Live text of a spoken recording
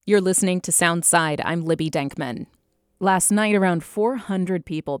You're listening to Soundside. I'm Libby Denkman. Last night, around 400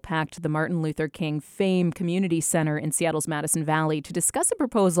 people packed the Martin Luther King Fame Community Center in Seattle's Madison Valley to discuss a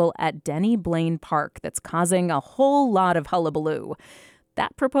proposal at Denny Blaine Park that's causing a whole lot of hullabaloo.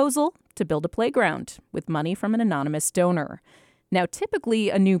 That proposal? To build a playground with money from an anonymous donor. Now, typically,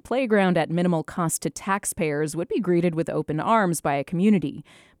 a new playground at minimal cost to taxpayers would be greeted with open arms by a community.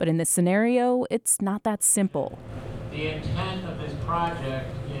 But in this scenario, it's not that simple. The intent of this project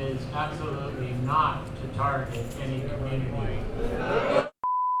is absolutely not to target any community.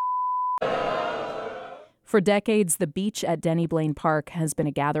 For decades, the beach at Denny Blaine Park has been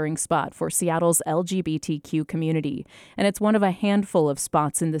a gathering spot for Seattle's LGBTQ community, and it's one of a handful of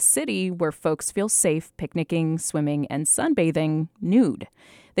spots in the city where folks feel safe picnicking, swimming, and sunbathing nude.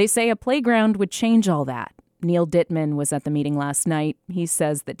 They say a playground would change all that. Neil Dittman was at the meeting last night. He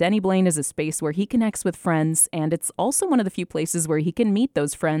says that Denny Blaine is a space where he connects with friends, and it's also one of the few places where he can meet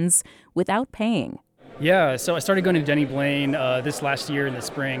those friends without paying. Yeah, so I started going to Denny Blaine this last year in the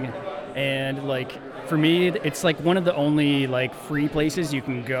spring, and for me, it's one of the only free places you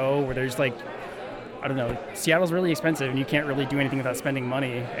can go where there's I don't know, Seattle's really expensive and you can't really do anything without spending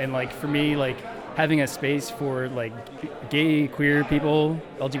money. And for me, having a space for gay, queer people,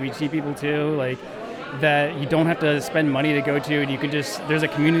 LGBT people too, that you don't have to spend money to go to, and you can just, there's a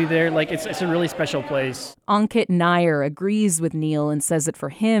community there. It's a really special place. Ankit Nair agrees with Neil and says that for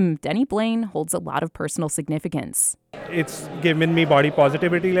him, Denny Blaine holds a lot of personal significance. It's given me body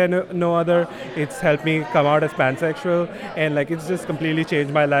positivity like no other. It's helped me come out as pansexual, and it's just completely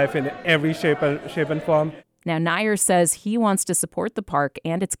changed my life in every shape and form. Now, Nair says he wants to support the park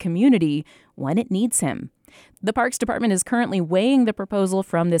and its community when it needs him. The Parks Department is currently weighing the proposal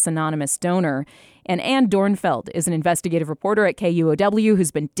from this anonymous donor. And Ann Dornfeld is an investigative reporter at KUOW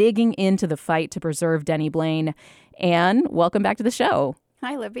who's been digging into the fight to preserve Denny Blaine. Ann, welcome back to the show.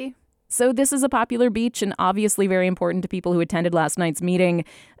 Hi, Libby. So this is a popular beach and obviously very important to people who attended last night's meeting.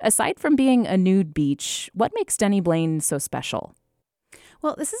 Aside from being a nude beach, what makes Denny Blaine so special?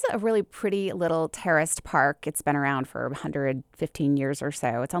 Well, this is a really pretty little terraced park. It's been around for 115 years or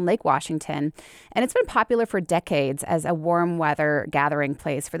so. It's on Lake Washington, and it's been popular for decades as a warm weather gathering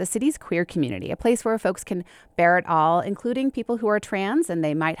place for the city's queer community, a place where folks can bear it all, including people who are trans, and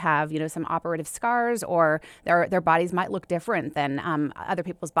they might have, some operative scars, or their bodies might look different than other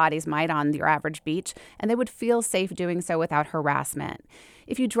people's bodies might on your average beach, and they would feel safe doing so without harassment.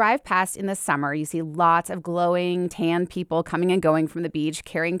 If you drive past in the summer, you see lots of glowing, tan people coming and going from the beach,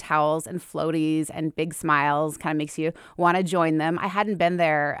 carrying towels and floaties and big smiles. Kind of makes you want to join them. I hadn't been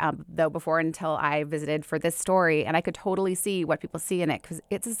there, though, before until I visited for this story, and I could totally see what people see in it, because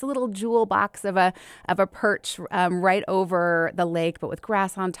it's this little jewel box of a perch right over the lake, but with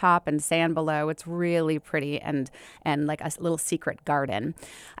grass on top and sand below. It's really pretty and like a little secret garden.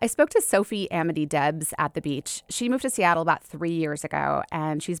 I spoke to Sophie Amity Debs at the beach. She moved to Seattle about 3 years ago,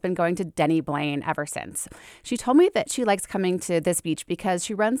 and she's been going to Denny Blaine ever since. She told me that she likes coming to this beach because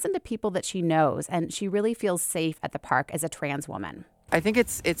she runs into people that she knows, and she really feels safe at the park as a trans woman. I think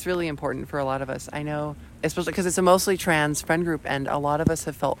it's really important for a lot of us. I know, especially because it's a mostly trans friend group, and a lot of us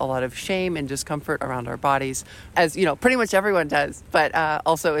have felt a lot of shame and discomfort around our bodies, as pretty much everyone does. But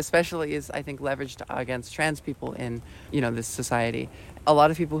also, especially, is I think leveraged against trans people in this society. A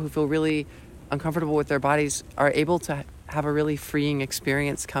lot of people who feel really uncomfortable with their bodies are able to have a really freeing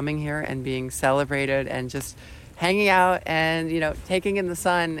experience coming here and being celebrated and just hanging out and taking in the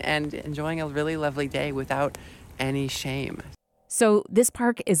sun and enjoying a really lovely day without any shame. So this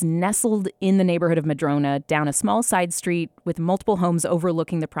park is nestled in the neighborhood of Madrona, down a small side street with multiple homes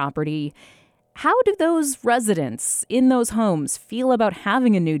overlooking the property. How do those residents in those homes feel about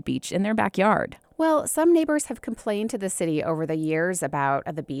having a nude beach in their backyard? Well, some neighbors have complained to the city over the years about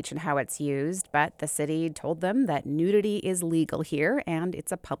the beach and how it's used, but the city told them that nudity is legal here and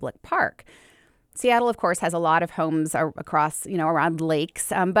it's a public park. Seattle, of course, has a lot of homes across, around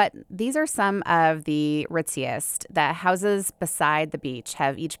lakes, but these are some of the ritziest. The houses beside the beach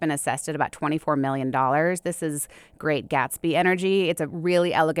have each been assessed at about $24 million. This is Great Gatsby energy. It's a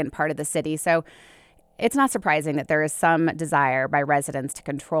really elegant part of the city, so it's not surprising that there is some desire by residents to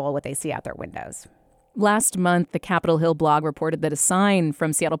control what they see out their windows. Last month, the Capitol Hill blog reported that a sign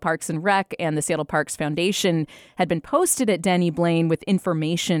from Seattle Parks and Rec and the Seattle Parks Foundation had been posted at Denny Blaine with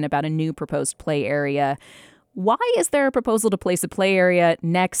information about a new proposed play area. Why is there a proposal to place a play area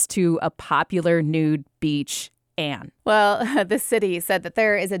next to a popular nude beach? Ann? Well, the city said that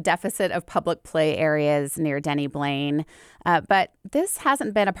there is a deficit of public play areas near Denny Blaine, but this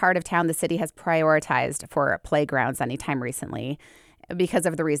hasn't been a part of town the city has prioritized for playgrounds anytime recently. because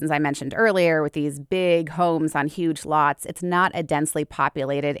of the reasons I mentioned earlier with these big homes on huge lots. It's not a densely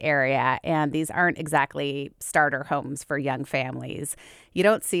populated area, and these aren't exactly starter homes for young families. You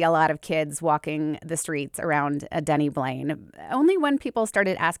don't see a lot of kids walking the streets around Denny Blaine. Only when people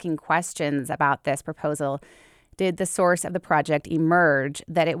started asking questions about this proposal did the source of the project emerge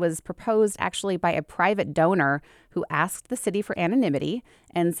that it was proposed actually by a private donor who asked the city for anonymity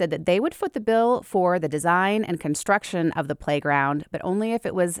and said that they would foot the bill for the design and construction of the playground, but only if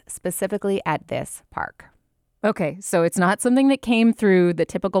it was specifically at this park. Okay, so it's not something that came through the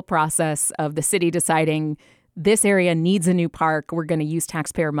typical process of the city deciding this area needs a new park. We're going to use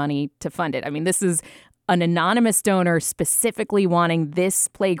taxpayer money to fund it. I mean, this is an anonymous donor specifically wanting this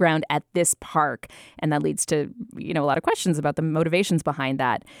playground at this park. And that leads to, a lot of questions about the motivations behind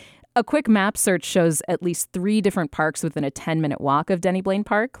that. A quick map search shows at least 3 different parks within a 10-minute walk of Denny Blaine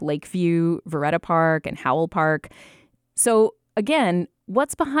Park: Lakeview, Veretta Park, and Howell Park. So again,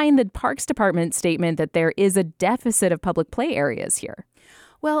 what's behind the Parks Department statement that there is a deficit of public play areas here?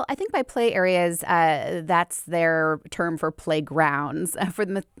 Well, I think by play areas, that's their term for playgrounds.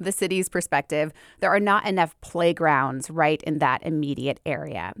 From the city's perspective, there are not enough playgrounds right in that immediate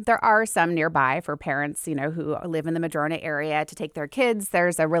area. There are some nearby for parents, who live in the Madrona area to take their kids.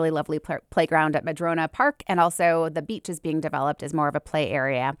 There's a really lovely playground at Madrona Park, and also the beach is being developed as more of a play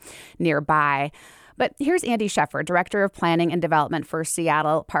area nearby. But here's Andy Sheffer, Director of Planning and Development for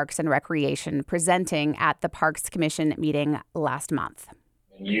Seattle Parks and Recreation, presenting at the Parks Commission meeting last month.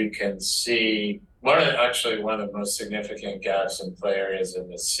 You can see one of the most significant gaps in play areas in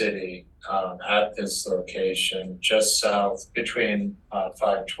the city at this location, just south between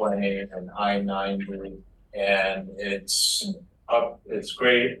 520 and I-90, and it's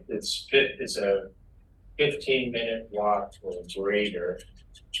great. It's a 15-minute walk or greater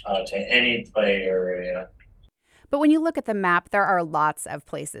to any play area. But when you look at the map, there are lots of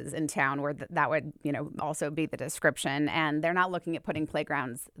places in town where that would, also be the description. And they're not looking at putting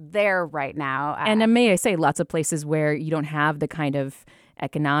playgrounds there right now. And may I say, lots of places where you don't have the kind of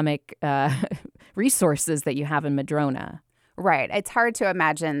economic resources that you have in Madrona. Right. It's hard to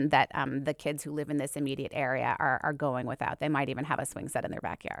imagine that the kids who live in this immediate area are going without. They might even have a swing set in their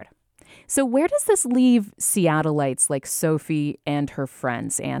backyard. So where does this leave Seattleites like Sophie and her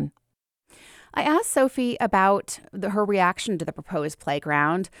friends, Anne? I asked Sophie about her reaction to the proposed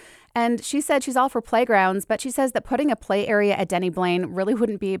playground, and she said she's all for playgrounds, but she says that putting a play area at Denny Blaine really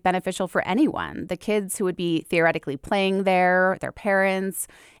wouldn't be beneficial for anyone. The kids who would be theoretically playing there, their parents,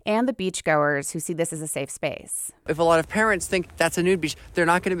 and the beachgoers who see this as a safe space. If a lot of parents think that's a nude beach, they're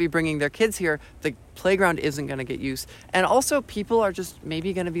not going to be bringing their kids here. The playground isn't going to get used. And also people are just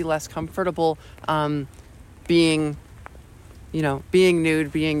maybe going to be less comfortable being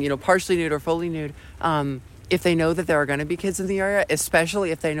nude, being, partially nude or fully nude, if they know that there are going to be kids in the area,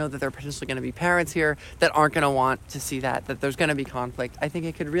 especially if they know that there are potentially going to be parents here that aren't going to want to see that there's going to be conflict. I think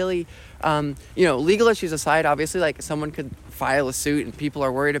it could really, legal issues aside, obviously, like someone could file a suit and people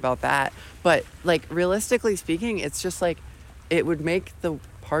are worried about that. But like realistically speaking, it's just like it would make the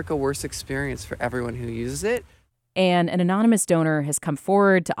park a worse experience for everyone who uses it. And an anonymous donor has come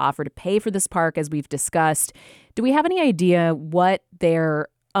forward to offer to pay for this park, as we've discussed. Do we have any idea what their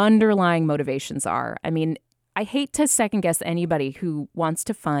underlying motivations are? I mean, I hate to second guess anybody who wants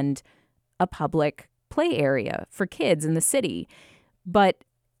to fund a public play area for kids in the city. But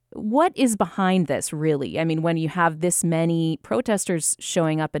what is behind this, really? I mean, when you have this many protesters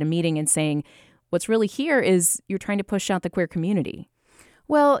showing up at a meeting and saying, what's really here is you're trying to push out the queer community.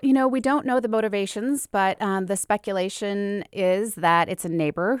 Well, we don't know the motivations, but the speculation is that it's a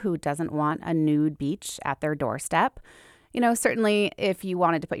neighbor who doesn't want a nude beach at their doorstep. Certainly if you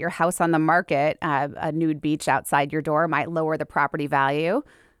wanted to put your house on the market, a nude beach outside your door might lower the property value.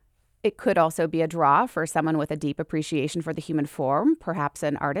 It could also be a draw for someone with a deep appreciation for the human form, perhaps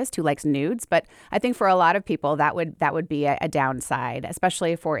an artist who likes nudes. But I think for a lot of people, that would be a downside,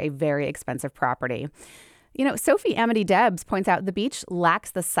 especially for a very expensive property. Sophie Amity Debs points out the beach lacks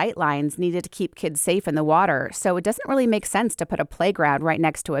the sight lines needed to keep kids safe in the water, so it doesn't really make sense to put a playground right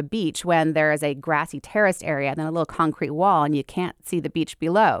next to a beach when there is a grassy terraced area and then a little concrete wall and you can't see the beach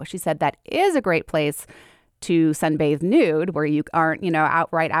below. She said that is a great place to sunbathe nude where you aren't,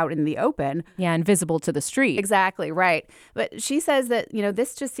 outright out in the open. Yeah, and visible to the street. Exactly, right. But she says that,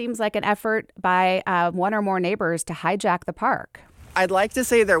 this just seems like an effort by one or more neighbors to hijack the park. I'd like to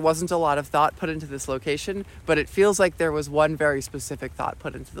say there wasn't a lot of thought put into this location, but it feels like there was one very specific thought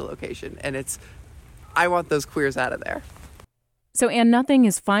put into the location, and it's, I want those queers out of there. So, Anne, nothing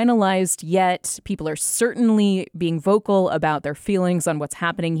is finalized yet. People are certainly being vocal about their feelings on what's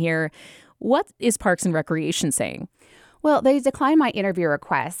happening here. What is Parks and Recreation saying? Well, they declined my interview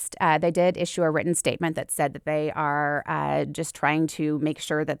request. They did issue a written statement that said that they are just trying to make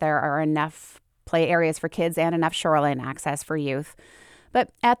sure that there are enough play areas for kids and enough shoreline access for youth.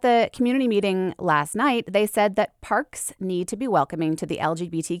 But at the community meeting last night, they said that parks need to be welcoming to the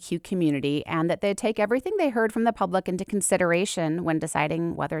LGBTQ community and that they take everything they heard from the public into consideration when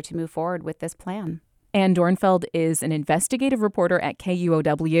deciding whether to move forward with this plan. Ann Dornfeld is an investigative reporter at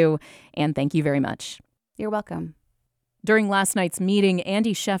KUOW, and thank you very much. You're welcome. During last night's meeting,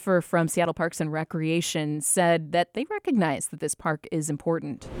 Andy Sheffer from Seattle Parks and Recreation said that they recognize that this park is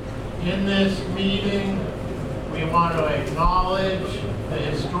important. In this meeting, we want to acknowledge the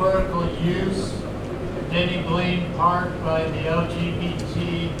historical use of Denny Blaine Park by the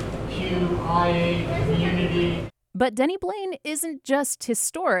LGBTQIA community. But Denny Blaine isn't just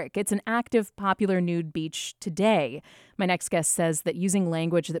historic. It's an active, popular nude beach today. My next guest says that using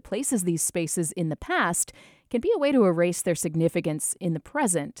language that places these spaces in the past can be a way to erase their significance in the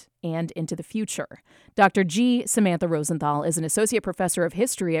present and into the future. Dr. G. Samantha Rosenthal is an associate professor of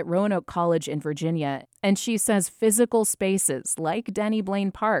history at Roanoke College in Virginia, and she says physical spaces like Denny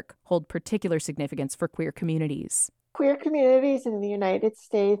Blaine Park hold particular significance for queer communities. Queer communities in the United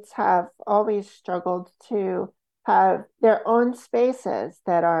States have always struggled to have their own spaces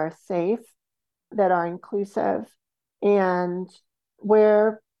that are safe, that are inclusive, and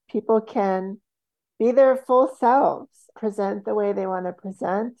where people can be their full selves, present the way they want to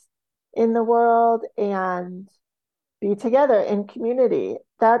present in the world, and be together in community.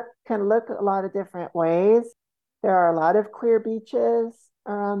 That can look a lot of different ways. There are a lot of queer beaches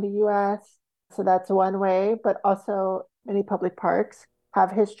around the US, so that's one way, but also many public parks have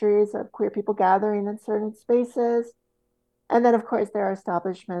histories of queer people gathering in certain spaces. And then, of course, there are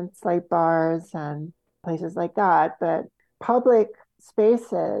establishments like bars and places like that. But public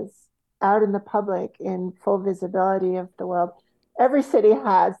spaces out in the public in full visibility of the world, every city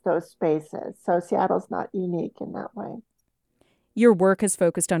has those spaces. So Seattle's not unique in that way. Your work has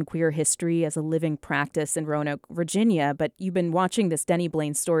focused on queer history as a living practice in Roanoke, Virginia, but you've been watching this Denny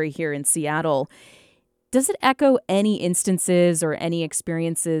Blaine story here in Seattle. Does it echo any instances or any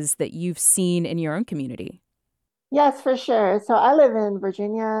experiences that you've seen in your own community? Yes, for sure. So I live in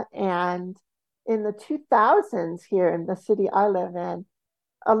Virginia, and in the 2000s here in the city I live in,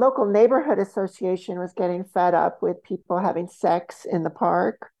 a local neighborhood association was getting fed up with people having sex in the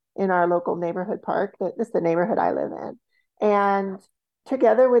park, in our local neighborhood park. This is the neighborhood I live in. And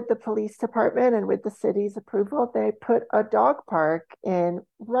together with the police department and with the city's approval, they put a dog park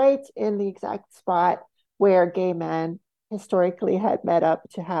right in the exact spot where gay men historically had met up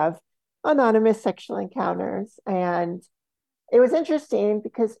to have anonymous sexual encounters. And it was interesting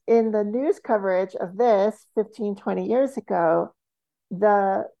because in the news coverage of this 15, 20 years ago,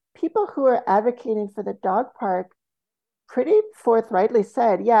 the people who were advocating for the dog park pretty forthrightly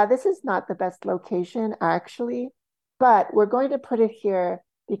said, yeah, this is not the best location, actually, but we're going to put it here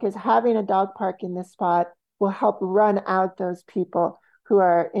because having a dog park in this spot will help run out those people who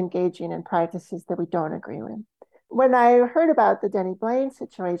are engaging in practices that we don't agree with. When I heard about the Denny Blaine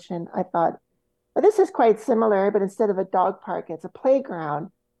situation, I thought, well, this is quite similar, but instead of a dog park, it's a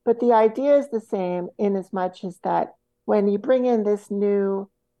playground. But the idea is the same in as much as that when you bring in this new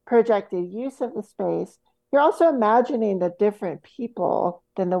projected use of the space, you're also imagining that different people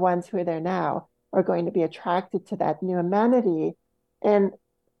than the ones who are there now are going to be attracted to that new amenity. And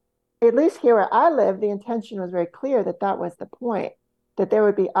at least here where I live, the intention was very clear that that was the point, that there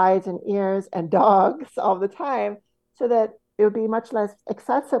would be eyes and ears and dogs all the time, so that it would be much less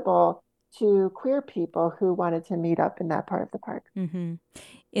accessible to queer people who wanted to meet up in that part of the park. Mm-hmm.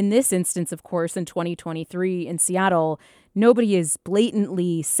 In this instance, of course, in 2023 in Seattle, nobody is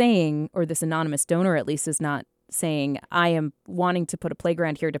blatantly saying, or this anonymous donor at least is not saying, I am wanting to put a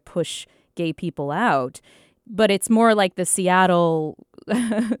playground here to push gay people out. But it's more like the Seattle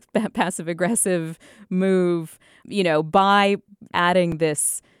passive-aggressive move, by adding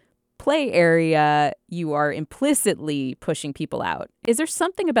this play area, you are implicitly pushing people out. Is there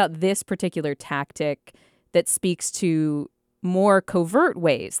something about this particular tactic that speaks to more covert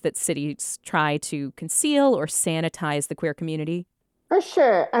ways that cities try to conceal or sanitize the queer community? For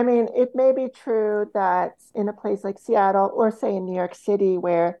sure. I mean, it may be true that in a place like Seattle or say in New York City,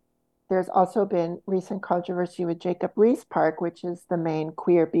 where there's also been recent controversy with Jacob Riis Park, which is the main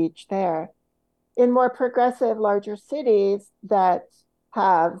queer beach there. In more progressive, larger cities that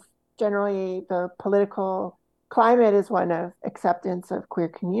have generally the political climate is one of acceptance of queer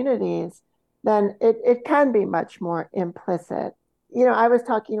communities, then it can be much more implicit. I was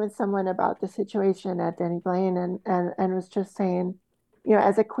talking with someone about the situation at Denny Blaine and was just saying,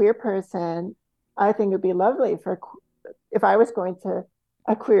 as a queer person, I think it'd be lovely for if I was going to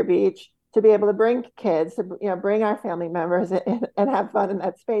a queer beach, to be able to bring kids, to, bring our family members and have fun in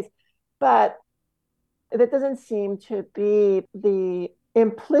that space. But that doesn't seem to be the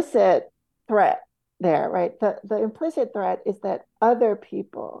implicit threat there, right? The implicit threat is that other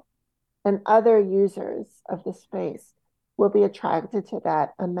people and other users of the space will be attracted to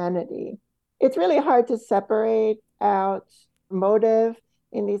that amenity. It's really hard to separate out motive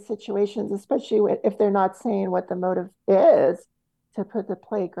in these situations, especially if they're not saying what the motive is to put the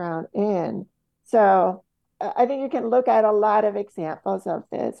playground in. So I think you can look at a lot of examples of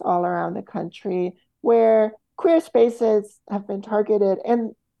this all around the country where queer spaces have been targeted,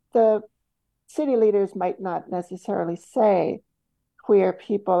 and the city leaders might not necessarily say queer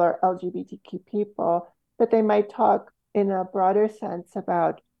people or LGBTQ people, but they might talk in a broader sense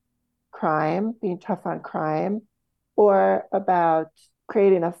about crime, being tough on crime, or about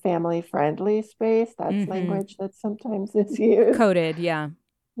creating a family-friendly space. That's language that sometimes is used. Coded, yeah.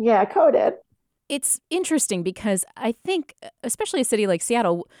 Yeah, coded. It's interesting because I think, especially a city like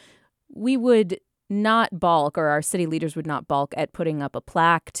Seattle, we would not balk, or our city leaders would not balk at putting up a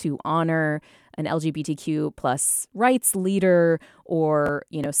plaque to honor an LGBTQ plus rights leader, or,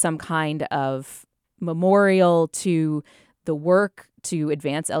 some kind of memorial to the work to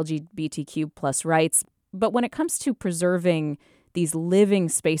advance LGBTQ plus rights. But when it comes to preserving these living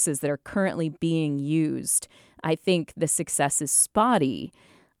spaces that are currently being used, I think the success is spotty.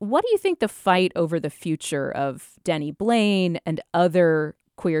 What do you think the fight over the future of Denny Blaine and other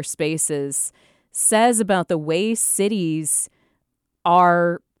queer spaces says about the way cities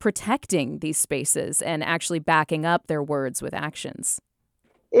are protecting these spaces and actually backing up their words with actions?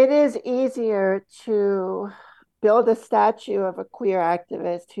 It is easier to build a statue of a queer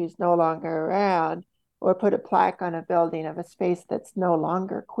activist who's no longer around, or put a plaque on a building of a space that's no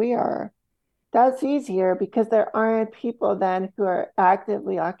longer queer. That's easier because there aren't people then who are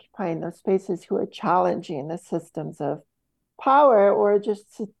actively occupying those spaces who are challenging the systems of power or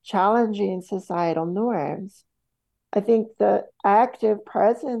just challenging societal norms. I think the active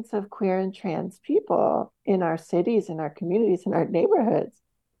presence of queer and trans people in our cities, in our communities, in our neighborhoods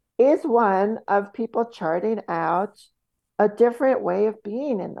is one of people charting out a different way of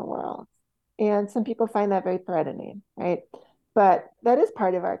being in the world. And some people find that very threatening, right? But that is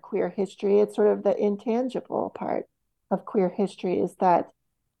part of our queer history. It's sort of the intangible part of queer history, is that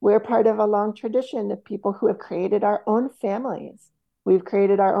we're part of a long tradition of people who have created our own families. We've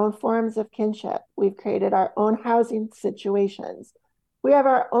created our own forms of kinship. We've created our own housing situations. We have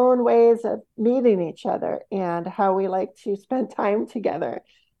our own ways of meeting each other and how we like to spend time together.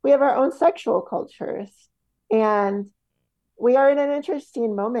 We have our own sexual cultures. And we are in an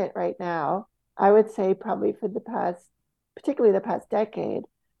interesting moment right now, I would say probably for particularly the past decade,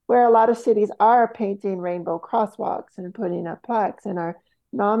 where a lot of cities are painting rainbow crosswalks and putting up plaques and are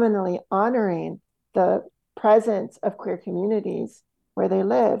nominally honoring the presence of queer communities where they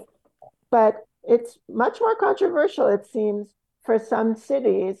live. But it's much more controversial, it seems, for some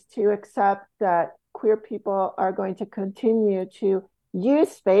cities to accept that queer people are going to continue to use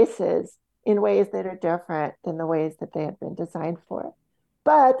spaces in ways that are different than the ways that they have been designed for.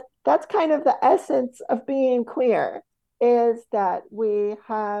 But that's kind of the essence of being queer, is that we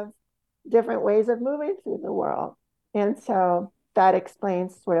have different ways of moving through the world. And so that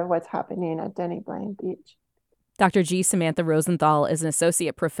explains sort of what's happening at Denny Blaine Beach. Dr. G. Samantha Rosenthal is an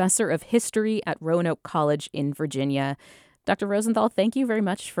associate professor of history at Roanoke College in Virginia. Dr. Rosenthal, thank you very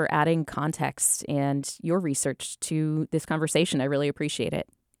much for adding context and your research to this conversation. I really appreciate it.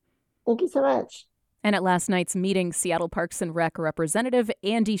 Thank you so much. And at last night's meeting, Seattle Parks and Rec Representative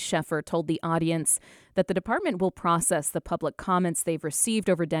Andy Scheffer told the audience that the department will process the public comments they've received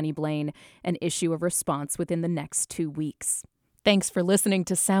over Denny Blaine and issue a response within the next 2 weeks. Thanks for listening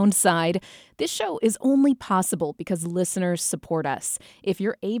to Soundside. This show is only possible because listeners support us. If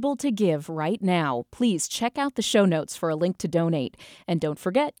you're able to give right now, please check out the show notes for a link to donate. And don't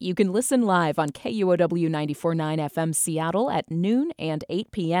forget, you can listen live on KUOW 94.9 FM Seattle at noon and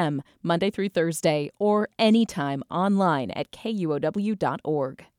 8 p.m., Monday through Thursday, or anytime online at KUOW.org.